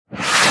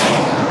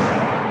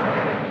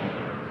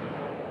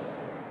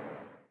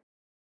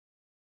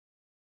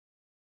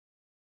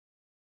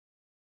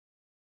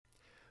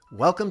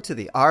Welcome to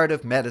The Art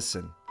of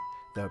Medicine,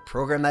 the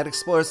program that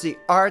explores the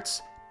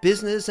arts,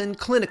 business, and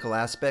clinical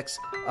aspects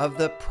of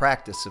the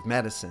practice of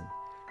medicine.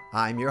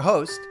 I'm your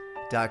host,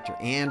 Dr.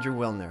 Andrew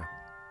Wilner,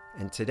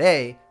 and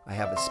today I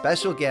have a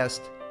special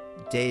guest,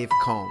 Dave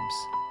Combs.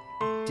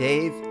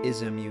 Dave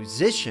is a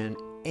musician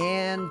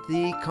and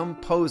the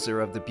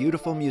composer of the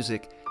beautiful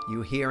music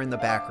you hear in the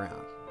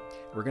background.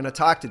 We're going to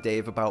talk to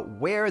Dave about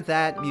where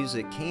that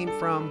music came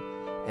from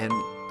and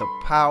the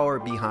power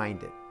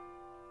behind it.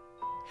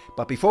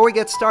 But before we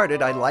get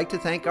started, I'd like to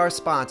thank our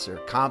sponsor,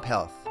 Comp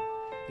Health.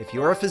 If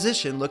you're a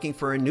physician looking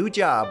for a new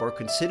job or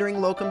considering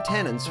locum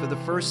tenens for the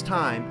first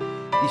time,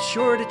 be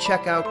sure to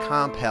check out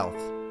Comp Health.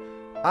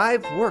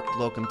 I've worked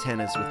locum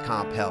tenens with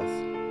Comp Health.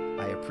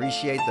 I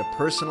appreciate the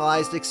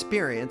personalized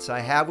experience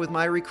I have with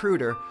my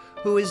recruiter,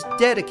 who is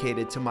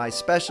dedicated to my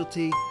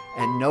specialty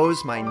and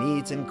knows my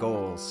needs and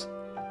goals.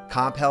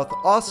 Comp Health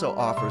also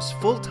offers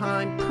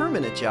full-time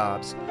permanent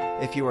jobs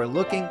if you are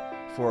looking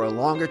for a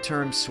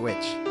longer-term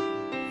switch.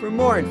 For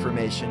more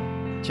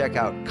information, check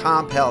out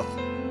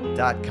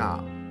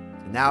comphealth.com.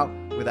 And now,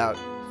 without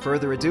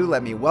further ado,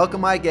 let me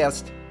welcome my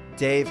guest,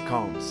 Dave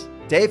Combs.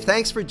 Dave,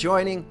 thanks for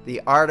joining The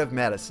Art of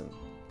Medicine.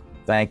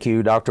 Thank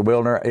you, Dr.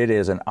 Wilner. It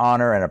is an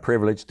honor and a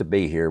privilege to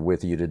be here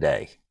with you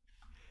today.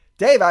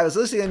 Dave, I was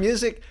listening to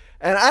music,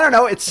 and I don't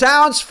know, it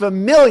sounds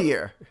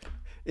familiar.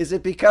 Is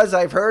it because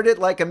I've heard it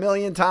like a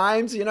million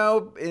times,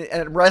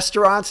 at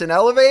restaurants and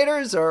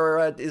elevators,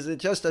 or is it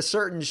just a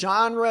certain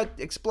genre?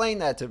 Explain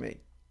that to me.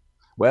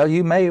 Well,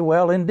 you may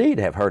well indeed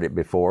have heard it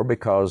before,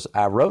 because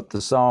I wrote the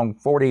song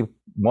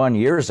 41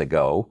 years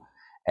ago,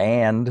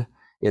 and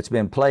it's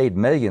been played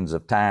millions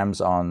of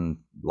times on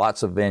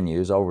lots of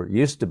venues. It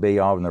used to be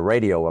on the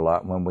radio a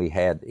lot when we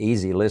had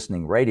easy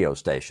listening radio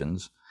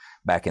stations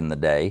back in the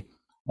day,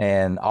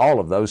 and all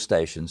of those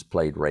stations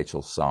played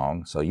Rachel's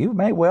song. So you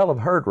may well have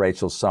heard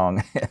Rachel's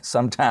song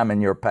sometime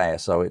in your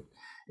past. So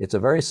it's a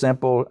very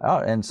simple,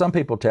 and some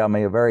people tell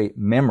me a very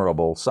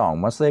memorable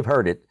song. Once they've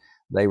heard it,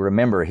 they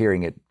remember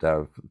hearing it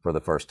for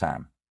the first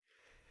time.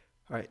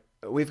 All right.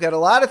 We've got a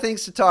lot of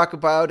things to talk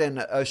about in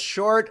a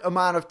short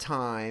amount of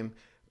time,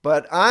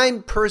 but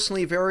I'm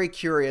personally very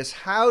curious.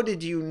 How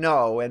did you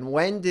know, and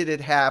when did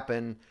it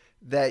happen,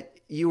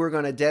 that you were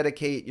going to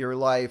dedicate your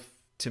life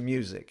to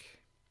music?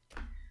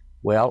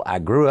 Well, I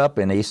grew up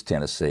in East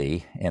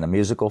Tennessee in a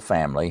musical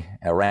family,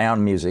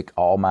 around music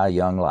all my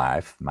young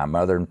life. My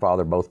mother and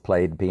father both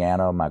played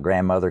piano. My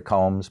grandmother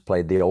Combs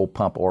played the old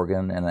pump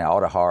organ and the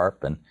auto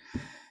harp, and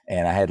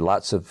I had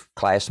lots of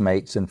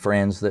classmates and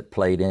friends that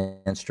played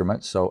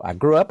instruments. So I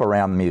grew up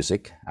around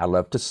music. I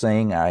loved to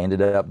sing. I ended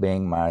up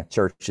being my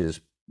church's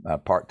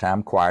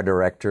part-time choir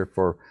director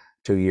for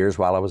 2 years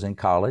while I was in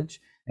college,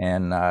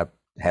 and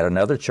had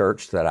another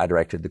church that I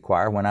directed the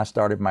choir when I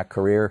started my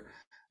career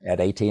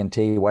at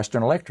AT&T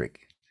Western Electric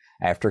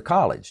after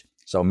college.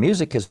 So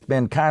music has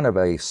been kind of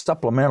a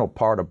supplemental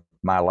part of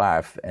my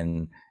life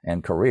and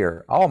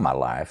career all my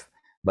life,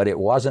 but it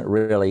wasn't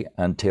really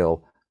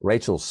until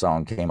Rachel's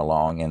song came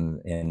along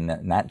in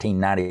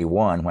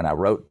 1991 when I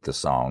wrote the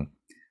song.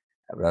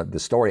 The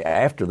story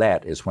after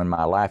that is when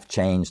my life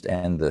changed,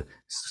 and the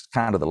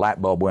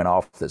light bulb went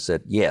off that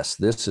said, yes,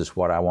 this is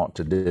what I want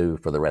to do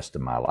for the rest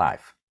of my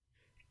life.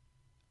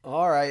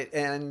 All right.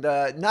 And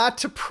not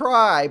to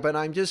pry, but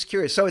I'm just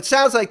curious. So it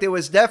sounds like there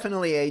was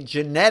definitely a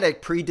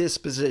genetic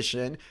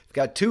predisposition. You've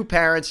got two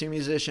parents who are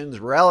musicians,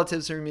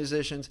 relatives who are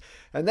musicians,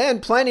 and then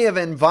plenty of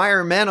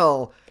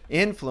environmental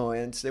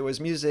influence. There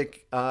was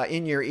music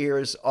in your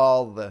ears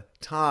all the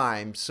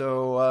time.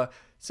 So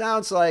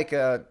sounds like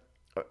it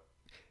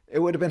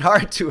would have been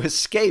hard to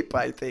escape,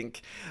 I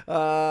think.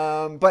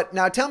 But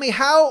now tell me,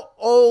 how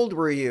old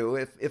were you,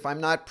 if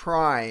I'm not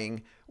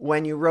prying,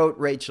 when you wrote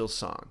Rachel's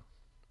song?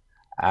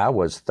 I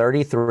was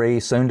 33,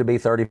 soon to be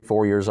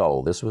 34 years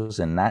old. This was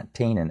in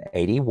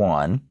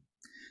 1981.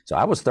 So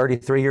I was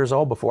 33 years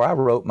old before I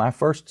wrote my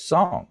first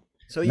song.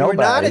 So you were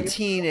not a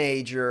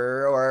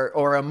teenager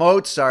or a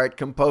Mozart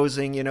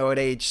composing, at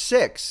age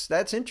 6.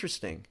 That's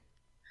interesting.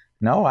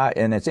 No,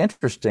 and it's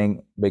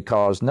interesting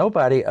because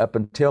nobody up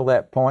until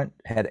that point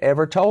had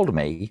ever told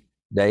me,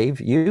 Dave,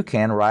 you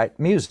can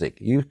write music.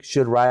 You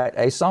should write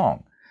a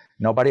song.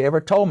 Nobody ever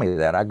told me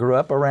that. I grew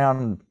up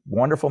around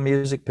wonderful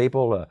music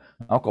people.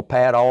 Uncle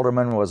Pat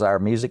Alderman was our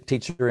music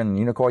teacher in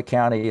Unicoi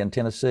County in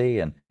Tennessee,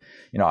 and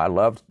I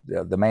loved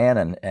the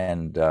man,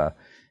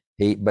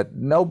 but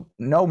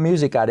no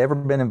music I'd ever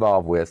been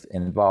involved with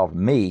involved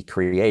me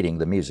creating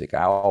the music.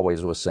 I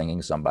always was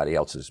singing somebody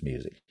else's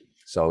music.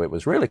 So it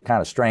was really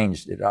kind of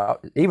strange.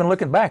 Even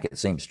looking back, it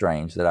seems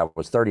strange that I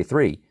was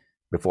 33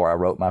 before I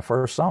wrote my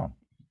first song.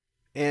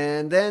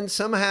 And then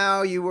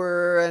somehow you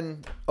were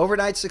an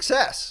overnight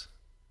success.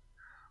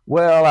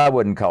 Well, I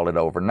wouldn't call it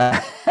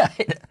overnight.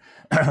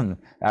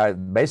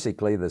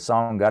 Basically, the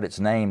song got its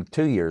name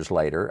 2 years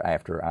later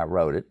after I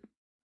wrote it,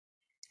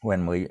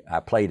 when I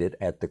played it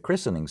at the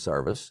christening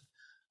service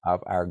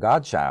of our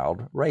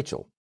godchild,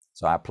 Rachel.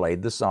 So I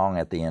played the song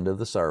at the end of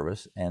the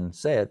service and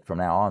said, from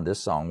now on, this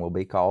song will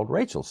be called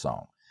Rachel's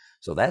Song.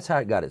 So that's how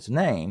it got its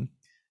name.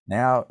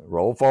 Now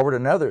roll forward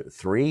another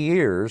 3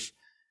 years.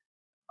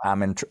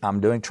 I'm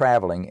doing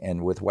traveling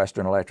and with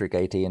Western Electric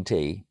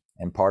AT&T,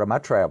 and part of my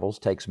travels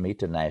takes me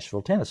to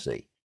Nashville,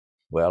 Tennessee.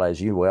 Well, as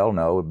you well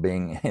know,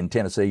 being in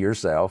Tennessee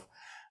yourself,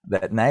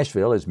 that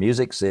Nashville is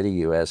Music City,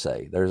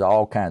 USA. There's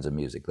all kinds of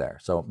music there.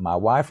 So my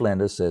wife,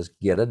 Linda, says,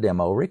 get a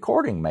demo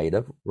recording made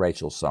of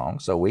Rachel's song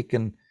so we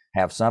can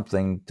have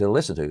something to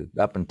listen to.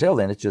 Up until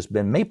then, it's just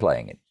been me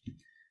playing it.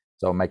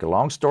 So make a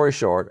long story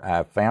short,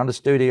 I found a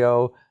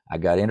studio. I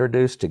got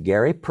introduced to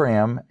Gary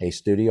Prim, a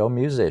studio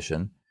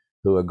musician,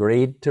 who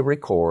agreed to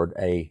record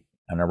an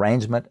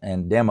arrangement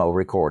and demo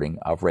recording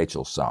of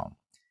Rachel's song.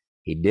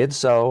 He did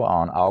so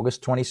on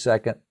August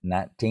 22nd,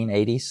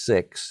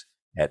 1986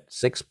 at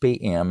 6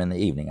 p.m. in the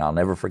evening. I'll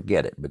never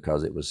forget it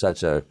because it was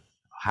such a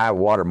high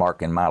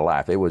watermark in my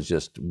life. It was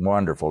just a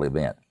wonderful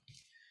event.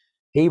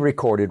 He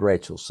recorded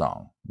Rachel's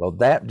song. Well,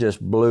 that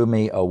just blew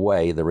me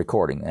away, the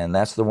recording. And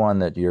that's the one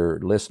that your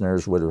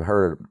listeners would have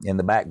heard in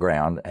the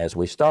background as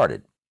we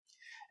started.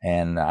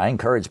 And I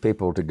encourage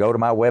people to go to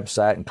my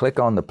website and click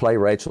on the Play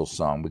Rachel's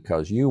Song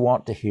because you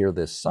want to hear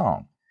this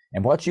song.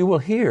 And what you will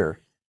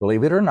hear,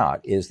 believe it or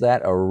not, is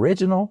that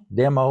original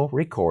demo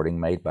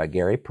recording made by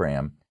Gary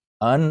Prim,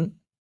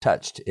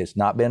 untouched. It's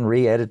not been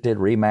re-edited,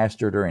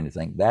 remastered, or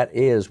anything. That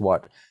is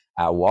what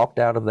I walked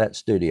out of that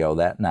studio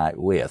that night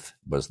with,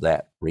 was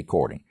that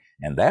recording.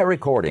 And that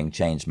recording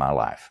changed my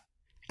life.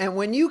 And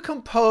when you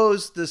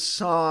composed the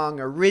song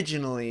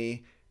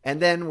originally, and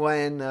then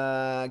when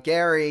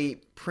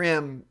Gary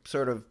Prim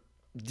sort of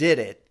did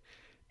it,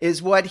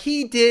 is what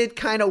he did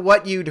kind of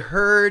what you'd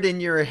heard in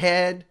your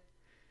head?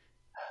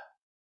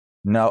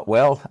 No,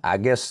 well, I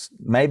guess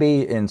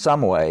maybe in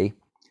some way,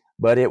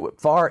 but it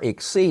far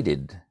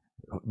exceeded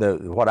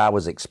what I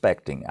was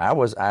expecting.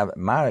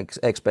 My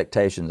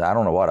expectations, I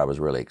don't know what I was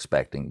really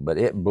expecting, but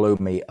it blew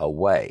me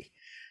away.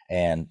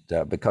 And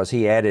because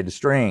he added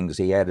strings,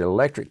 he added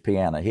electric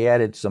piano, he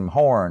added some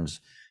horns,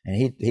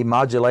 and he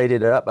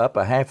modulated it up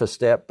a half a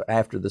step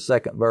after the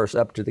second verse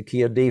up to the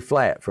key of D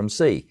flat from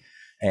C.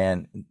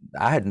 And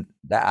I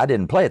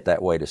didn't play it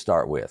that way to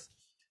start with.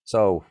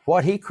 So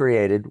what he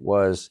created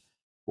was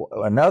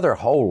another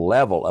whole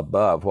level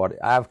above what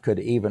I could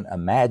even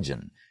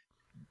imagine.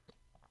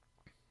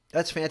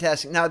 That's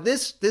fantastic. Now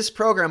this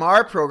program,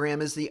 our program,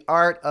 is The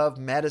Art of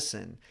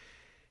Medicine.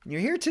 And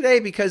you're here today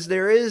because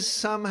there is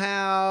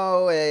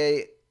somehow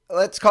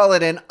let's call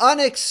it an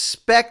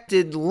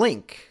unexpected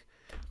link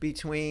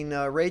between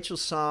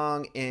Rachel's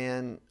song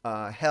and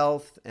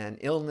health and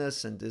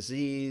illness and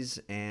disease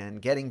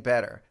and getting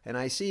better. And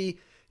I see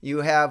you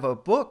have a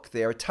book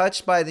there,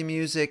 Touched by the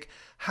Music,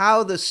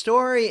 How the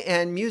Story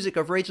and Music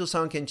of Rachel's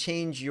Song Can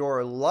Change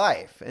Your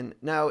Life. And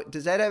now,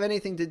 does that have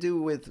anything to do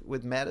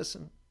with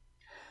medicine?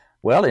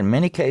 Well, in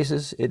many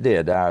cases, it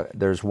did.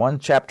 There's one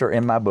chapter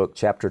in my book,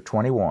 chapter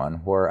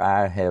 21, where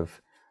I have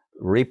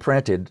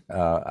reprinted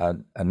a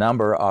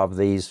number of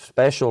these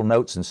special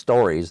notes and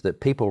stories that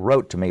people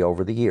wrote to me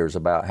over the years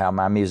about how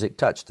my music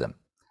touched them.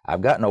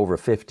 I've gotten over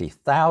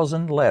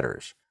 50,000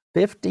 letters,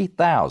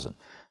 50,000.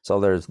 So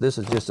this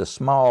is just a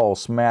small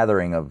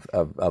smattering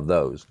of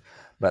those.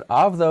 But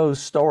of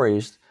those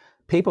stories,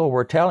 people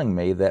were telling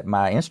me that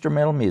my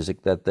instrumental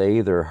music that they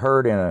either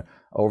heard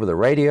over the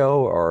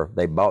radio, or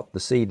they bought the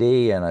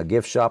CD in a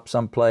gift shop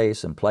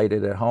someplace and played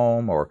it at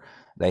home, or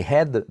they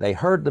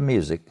heard the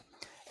music.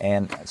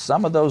 And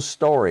some of those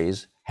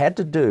stories had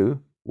to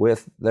do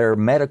with their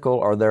medical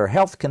or their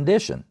health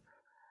condition.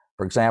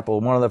 For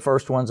example, one of the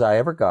first ones I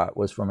ever got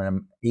was from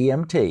an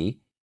EMT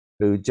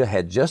who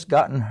had just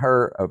gotten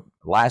her a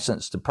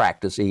license to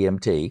practice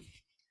EMT.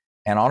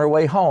 And on her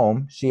way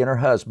home, she and her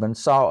husband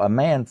saw a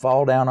man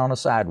fall down on a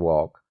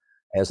sidewalk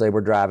as they were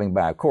driving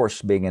by. Of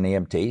course, being an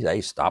EMT, they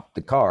stopped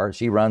the car.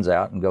 She runs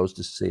out and goes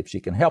to see if she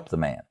can help the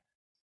man.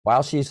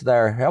 While she's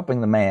there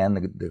helping the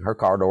man, her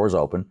car door is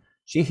open.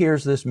 She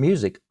hears this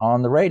music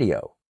on the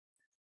radio,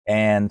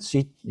 and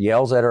she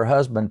yells at her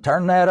husband,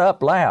 "Turn that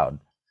up loud."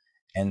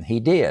 And he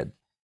did.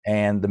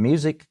 And the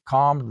music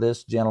calmed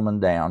this gentleman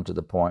down to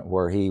the point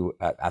where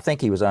I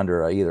think he was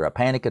under either a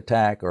panic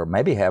attack or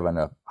maybe having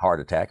a heart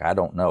attack. I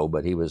don't know,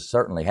 but he was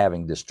certainly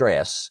having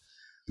distress.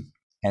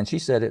 And she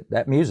said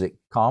that music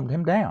calmed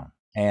him down.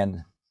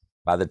 And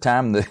by the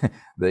time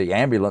the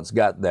ambulance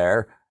got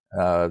there,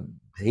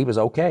 he was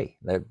okay.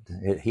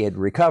 He had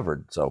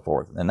recovered, so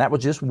forth. And that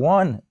was just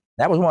one.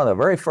 That was one of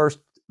the very first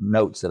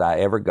notes that I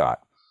ever got.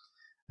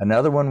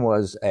 Another one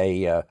was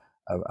a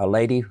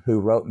lady who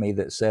wrote me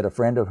that said a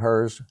friend of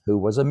hers who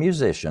was a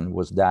musician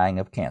was dying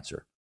of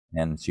cancer.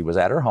 And she was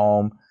at her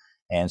home.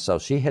 And so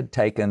she had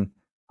taken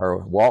her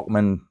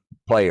Walkman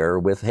player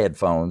with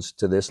headphones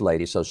to this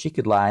lady so she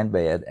could lie in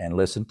bed and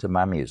listen to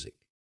my music.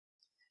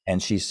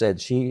 And she said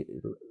she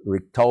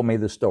told me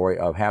the story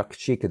of how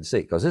she could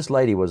see, because this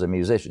lady was a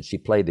musician. She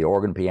played the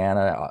organ,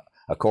 piano,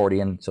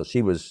 accordion. So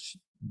she was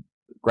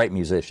great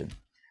musician,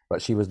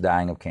 but she was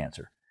dying of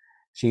cancer.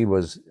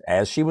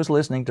 As she was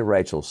listening to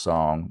Rachel's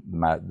song,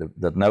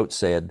 the note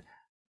said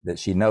that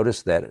she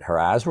noticed that her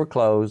eyes were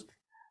closed,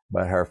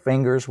 but her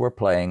fingers were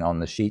playing on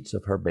the sheets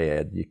of her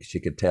bed. She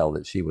could tell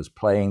that she was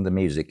playing the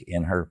music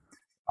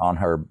on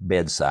her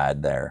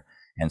bedside there.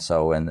 And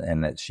so,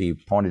 and that she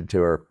pointed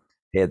to her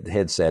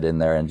headset in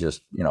there and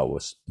just,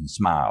 and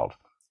smiled.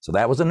 So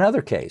that was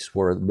another case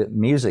where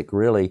music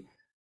really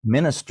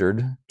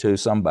ministered to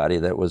somebody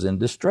that was in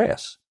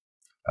distress.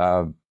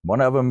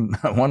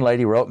 One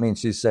lady wrote me and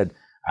she said,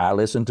 I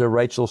listened to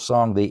Rachel's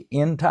song the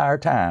entire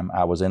time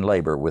I was in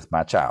labor with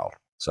my child.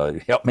 So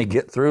it helped me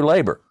get through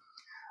labor.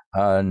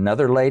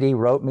 Another lady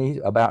wrote me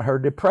about her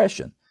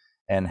depression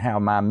and how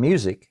my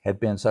music had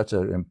been such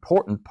an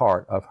important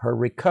part of her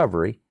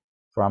recovery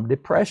from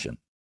depression.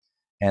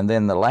 And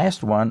then the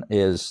last one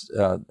is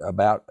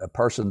about a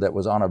person that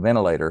was on a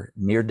ventilator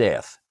near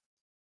death.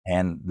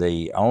 And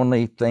the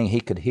only thing he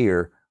could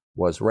hear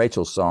was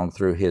Rachel's song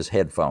through his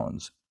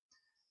headphones.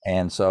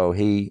 And so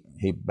he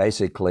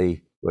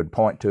basically would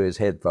point to his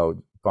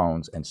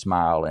headphones and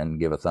smile and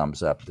give a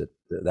thumbs up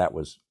that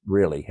was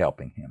really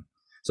helping him.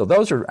 So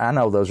I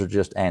know those are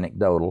just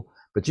anecdotal,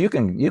 but you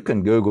can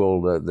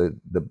Google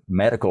the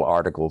medical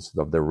articles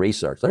of the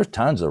research. There's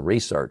tons of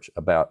research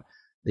about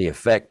the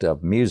effect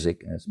of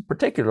music,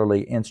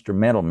 particularly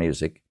instrumental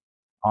music,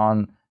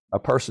 on a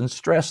person's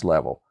stress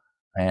level.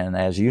 And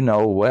as you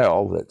know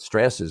well, that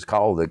stress is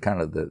called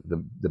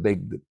the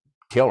big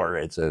killer.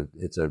 It's a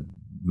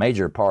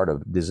major part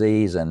of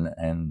disease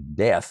and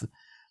death.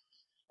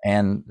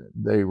 And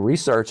the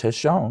research has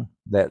shown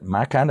that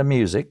my kind of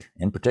music,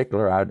 in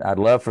particular, I'd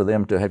love for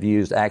them to have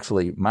used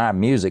actually my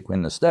music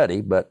in the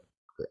study, but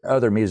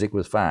other music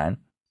was fine.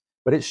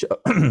 But it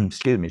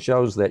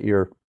shows that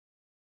your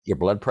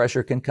blood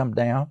pressure can come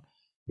down,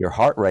 your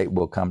heart rate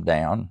will come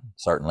down,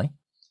 certainly,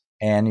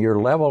 and your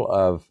level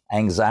of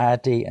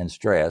anxiety and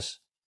stress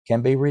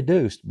can be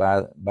reduced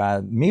by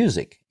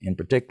music, in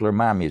particular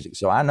my music.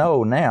 So I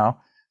know now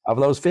of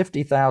those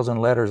 50,000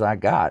 letters I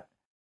got,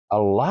 a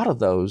lot of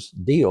those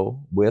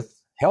deal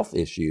with health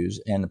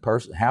issues and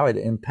how it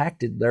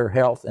impacted their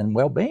health and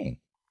well-being.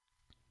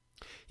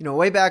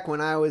 Way back when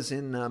I was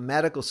in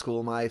medical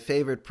school, my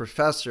favorite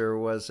professor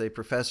was a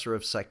professor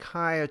of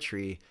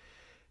psychiatry,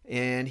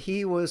 and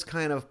he was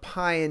kind of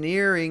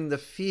pioneering the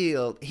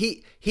field.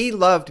 He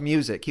loved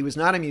music. He was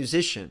not a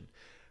musician,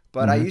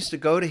 but I used to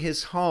go to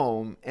his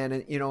home, and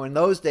in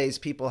those days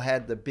people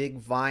had the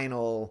big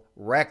vinyl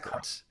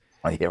records.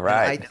 Oh, you're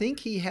right. And I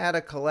think he had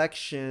a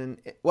collection.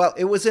 Well,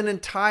 it was an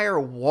entire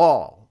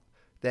wall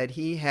that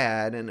he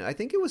had, and I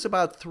think it was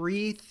about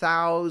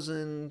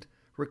 3,000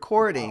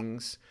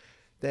 recordings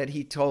that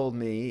he told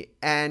me.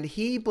 And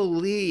he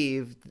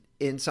believed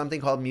in something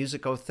called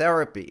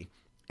musicotherapy,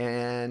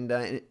 and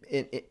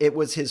it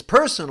was his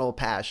personal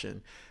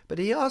passion. But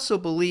he also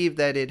believed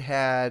that it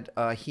had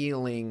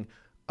healing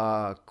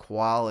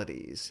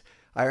qualities.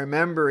 I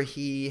remember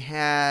he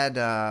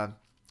had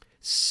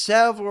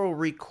several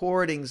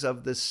recordings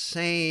of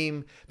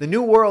the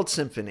New World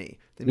Symphony.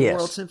 The New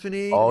World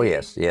Symphony? Oh,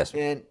 yes.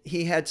 And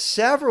he had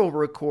several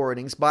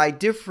recordings by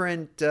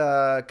different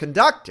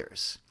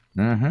conductors.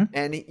 Mm-hmm.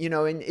 And,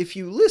 and if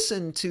you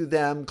listen to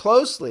them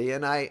closely,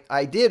 and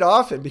I did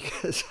often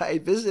because I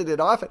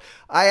visited often,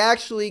 I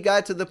actually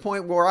got to the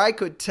point where I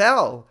could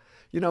tell,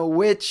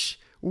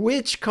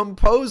 which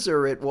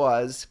composer it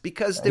was,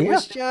 because there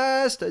was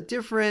just a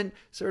different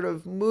sort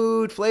of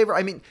mood, flavor.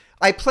 I mean,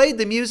 I played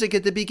the music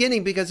at the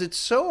beginning because it's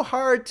so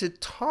hard to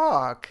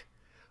talk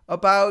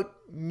about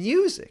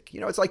music.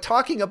 It's like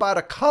talking about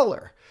a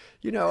color.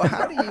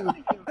 How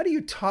do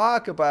you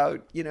talk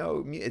about,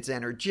 it's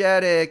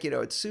energetic,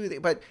 it's soothing,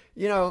 but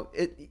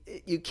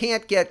you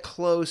can't get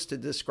close to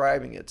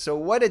describing it. So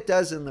what it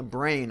does in the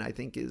brain, I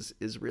think,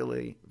 is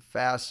really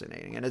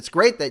fascinating. And it's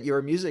great that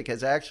your music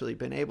has actually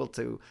been able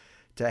to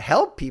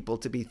help people,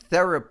 to be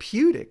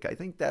therapeutic. I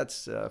think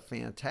that's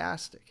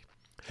fantastic.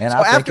 And so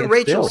after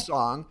Rachel's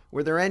song,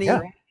 were there any?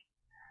 Yeah.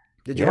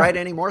 Did you write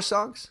any more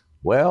songs?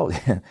 Well,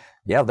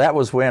 yeah, that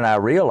was when I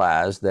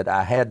realized that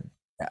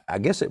I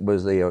guess it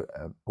was the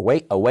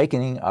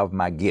awakening of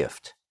my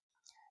gift.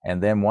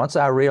 And then once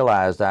I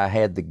realized I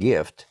had the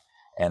gift,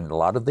 and a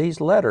lot of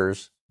these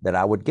letters that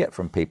I would get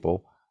from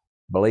people,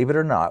 believe it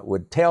or not,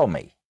 would tell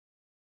me,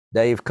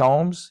 Dave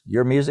Combs,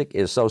 your music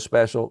is so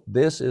special.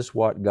 This is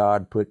what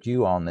God put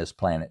you on this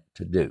planet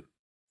to do.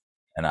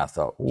 And I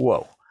thought,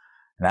 whoa.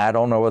 And I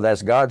don't know whether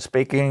that's God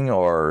speaking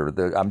or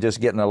I'm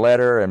just getting a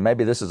letter, and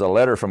maybe this is a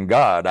letter from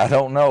God. I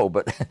don't know.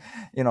 But,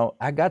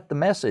 I got the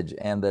message,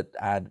 and that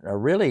I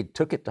really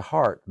took it to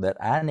heart that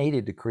I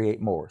needed to create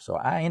more. So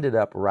I ended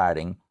up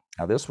writing.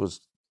 Now, this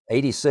was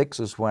 86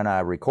 is when I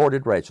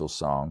recorded Rachel's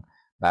song.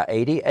 By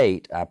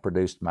 88, I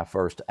produced my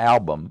first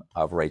album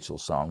of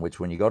Rachel's song, which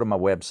when you go to my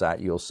website,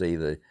 you'll see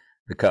the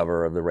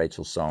cover of the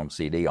Rachel's song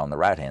CD on the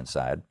right-hand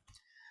side.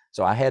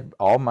 So I had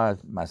all my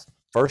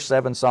first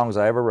 7 songs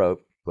I ever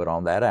wrote put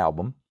on that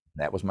album.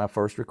 That was my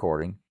first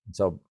recording.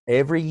 So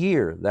every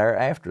year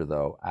thereafter,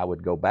 though, I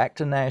would go back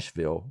to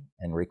Nashville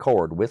and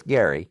record with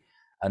Gary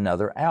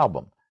another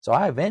album. So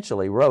I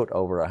eventually wrote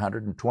over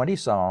 120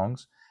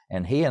 songs,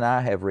 and he and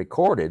I have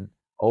recorded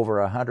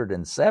over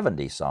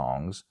 170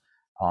 songs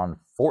on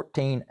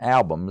 14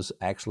 albums.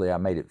 Actually, I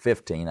made it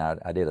 15.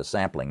 I did a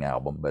sampling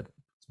album, but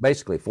it's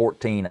basically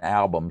 14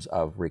 albums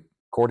of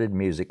recorded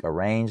music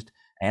arranged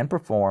and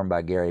performed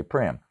by Gary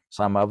Prim.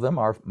 Some of them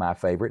are my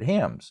favorite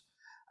hymns.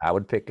 I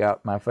would pick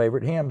out my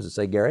favorite hymns and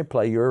say, Gary,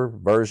 play your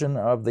version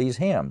of these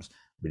hymns.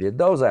 We did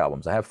those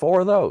albums. I have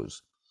 4 of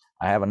those.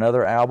 I have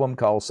another album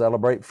called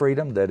Celebrate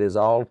Freedom that is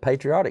all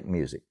patriotic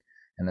music.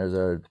 And there's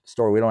a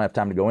story, we don't have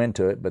time to go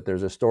into it, but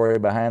there's a story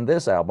behind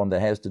this album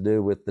that has to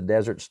do with the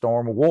Desert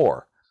Storm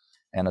War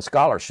and a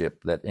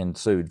scholarship that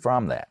ensued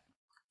from that.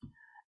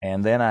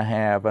 And then I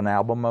have an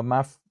album of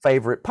my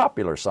favorite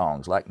popular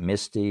songs like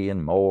Misty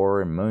and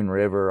More and Moon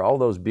River, all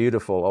those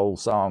beautiful old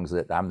songs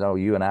that I know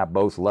you and I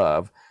both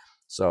love.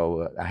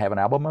 So I have an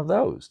album of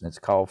those, and it's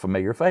called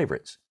Familiar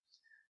Favorites.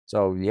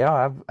 So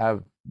yeah,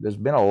 there's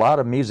been a lot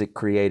of music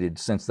created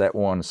since that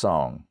one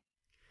song.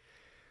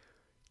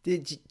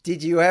 Did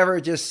you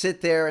ever just sit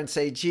there and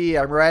say, gee,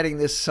 I'm writing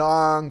this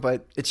song,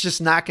 but it's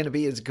just not going to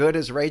be as good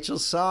as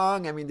Rachel's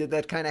song? I mean, did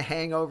that kind of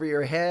hang over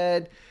your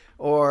head?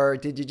 Or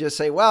did you just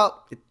say,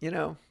 well,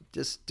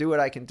 just do what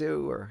I can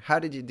do? Or how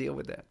did you deal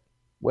with that?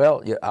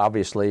 Well,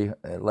 obviously,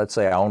 let's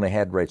say I only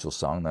had Rachel's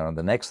song. Now,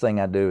 the next thing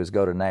I do is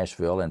go to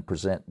Nashville and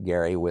present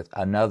Gary with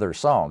another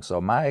song. So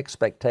my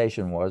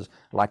expectation was,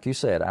 like you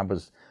said, I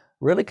was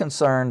really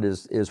concerned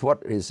is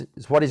what he's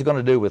going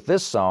to do with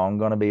this song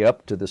going to be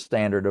up to the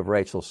standard of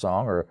Rachel's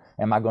song, or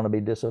am I going to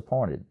be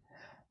disappointed?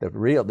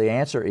 The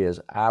answer is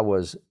I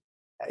was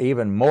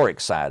even more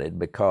excited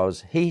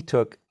because he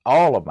took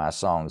all of my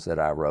songs that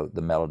I wrote,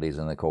 the melodies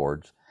and the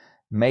chords,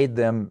 made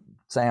them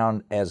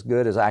sound as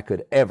good as I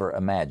could ever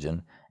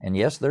imagine. And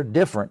yes, they're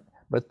different,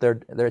 but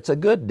it's a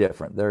good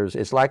different.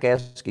 It's like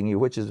asking you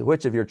which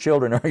of your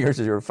children or yours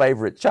is your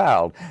favorite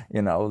child.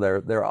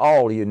 They're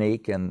all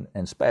unique and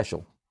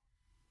special.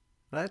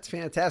 That's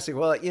fantastic.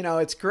 Well,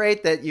 it's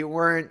great that you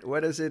weren't,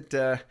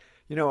 a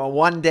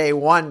one-day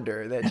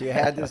wonder, that you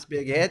had this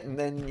big hit and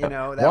then,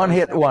 a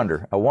one-hit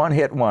wonder.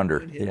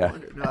 Yeah.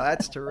 No,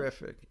 that's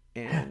terrific.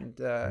 And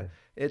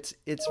it's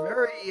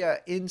very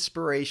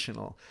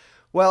inspirational.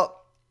 Well,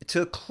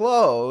 to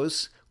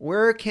close,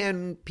 where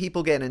can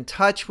people get in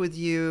touch with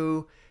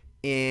you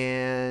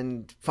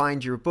and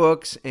find your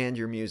books and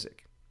your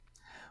music?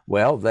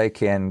 Well, they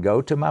can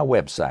go to my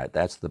website.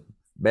 That's the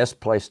best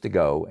place to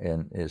go,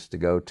 and is to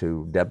go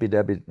to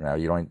Now,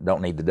 you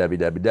don't need the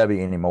www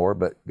anymore,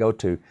 but go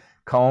to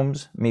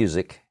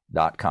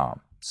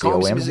CombsMusic.com.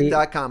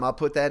 CombsMusic.com. I'll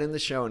put that in the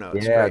show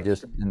notes. Yeah, Great.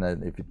 just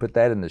if you put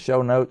that in the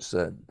show notes,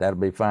 that'll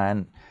be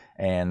fine.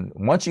 And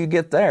once you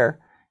get there,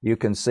 you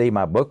can see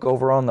my book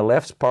over on the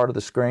left part of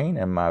the screen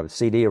and my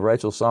CD of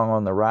Rachel's song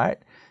on the right,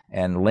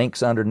 and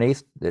links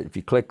underneath. If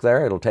you click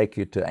there, it'll take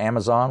you to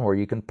Amazon where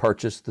you can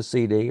purchase the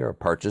CD or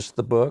purchase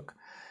the book.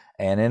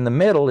 And in the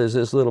middle is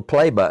this little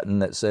play button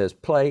that says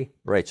play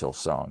Rachel's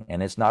song.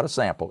 And it's not a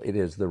sample, it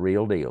is the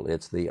real deal.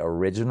 It's the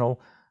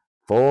original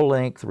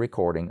full-length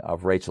recording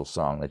of Rachel's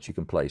song that you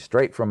can play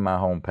straight from my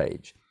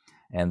homepage.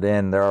 And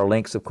then there are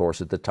links, of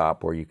course, at the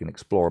top where you can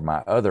explore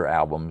my other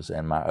albums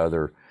and my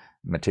other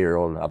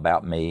material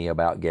about me,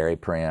 about Gary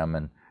Prim,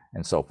 and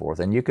so forth.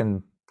 And you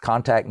can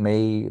contact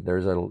me.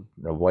 There's a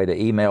way to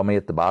email me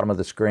at the bottom of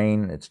the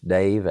screen. It's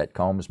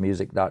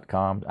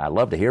dave@combsmusic.com. I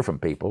love to hear from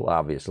people,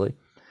 obviously.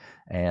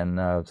 And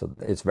so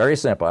it's very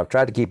simple. I've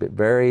tried to keep it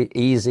very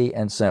easy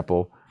and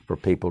simple for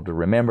people to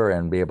remember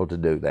and be able to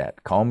do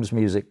that.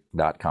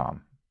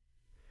 CombsMusic.com.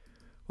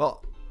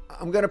 Well,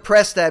 I'm going to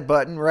press that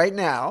button right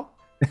now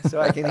so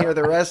I can hear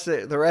the rest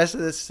of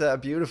this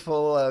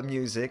beautiful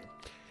music.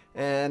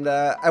 And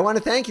I want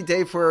to thank you,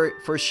 Dave,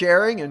 for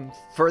sharing and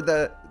for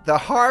the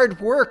hard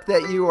work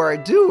that you are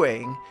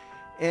doing,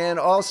 and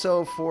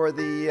also for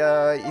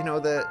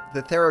the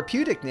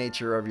therapeutic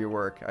nature of your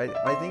work.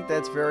 I think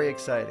that's very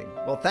exciting.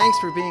 Well, thanks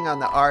for being on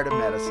The Art of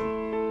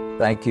Medicine.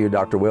 Thank you,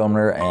 Dr.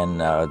 Wilner,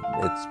 and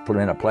it's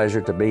been a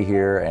pleasure to be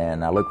here,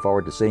 and I look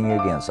forward to seeing you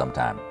again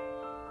sometime.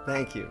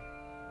 Thank you.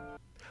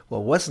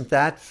 Well, wasn't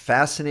that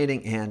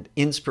fascinating and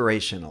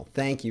inspirational?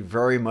 Thank you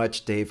very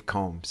much, Dave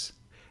Combs.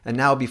 And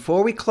now,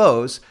 before we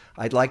close,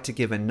 I'd like to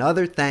give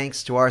another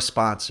thanks to our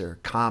sponsor,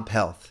 Comp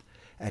Health.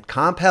 At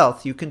Comp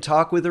Health, you can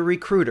talk with a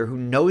recruiter who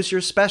knows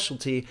your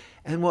specialty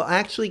and will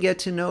actually get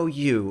to know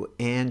you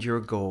and your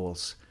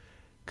goals.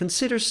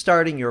 Consider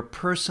starting your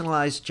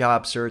personalized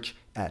job search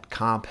at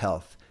Comp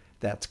Health.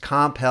 That's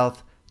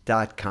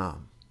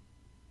comphealth.com.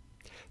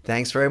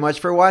 Thanks very much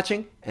for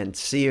watching, and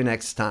see you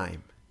next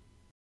time.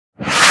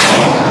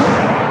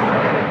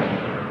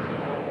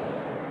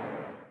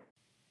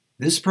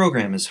 This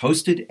program is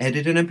hosted,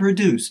 edited, and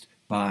produced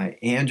by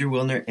Andrew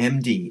Wilner,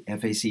 MD,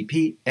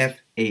 FACP,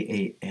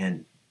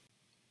 FAAN.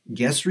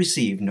 Guests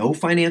receive no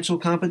financial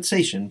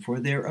compensation for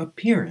their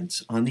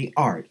appearance on The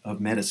Art of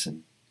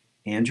Medicine.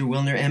 Andrew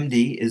Wilner,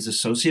 MD, is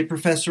Associate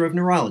Professor of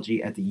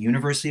Neurology at the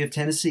University of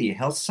Tennessee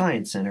Health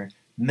Science Center,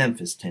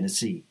 Memphis,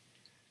 Tennessee.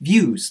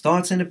 Views,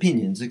 thoughts, and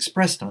opinions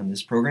expressed on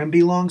this program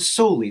belong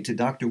solely to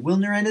Dr.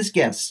 Wilner and his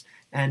guests,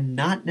 and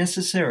not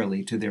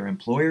necessarily to their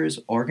employers,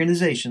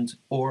 organizations,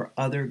 or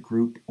other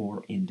group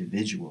or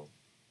individual.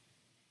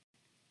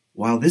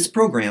 While this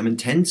program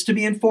intends to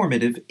be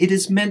informative, it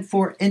is meant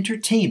for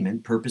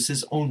entertainment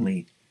purposes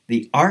only.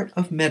 The Art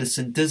of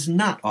Medicine does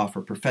not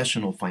offer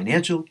professional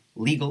financial,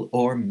 legal,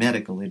 or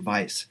medical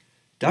advice.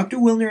 Dr.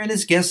 Wilner and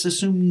his guests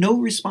assume no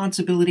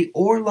responsibility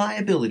or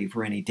liability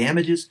for any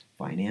damages,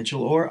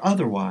 financial or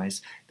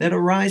otherwise, that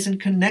arise in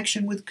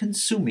connection with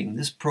consuming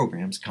this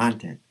program's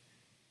content.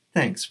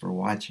 Thanks for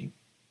watching.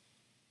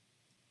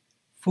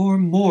 For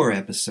more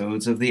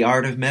episodes of The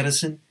Art of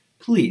Medicine,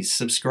 please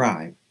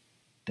subscribe.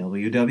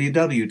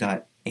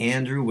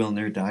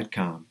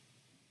 www.andrewwilner.com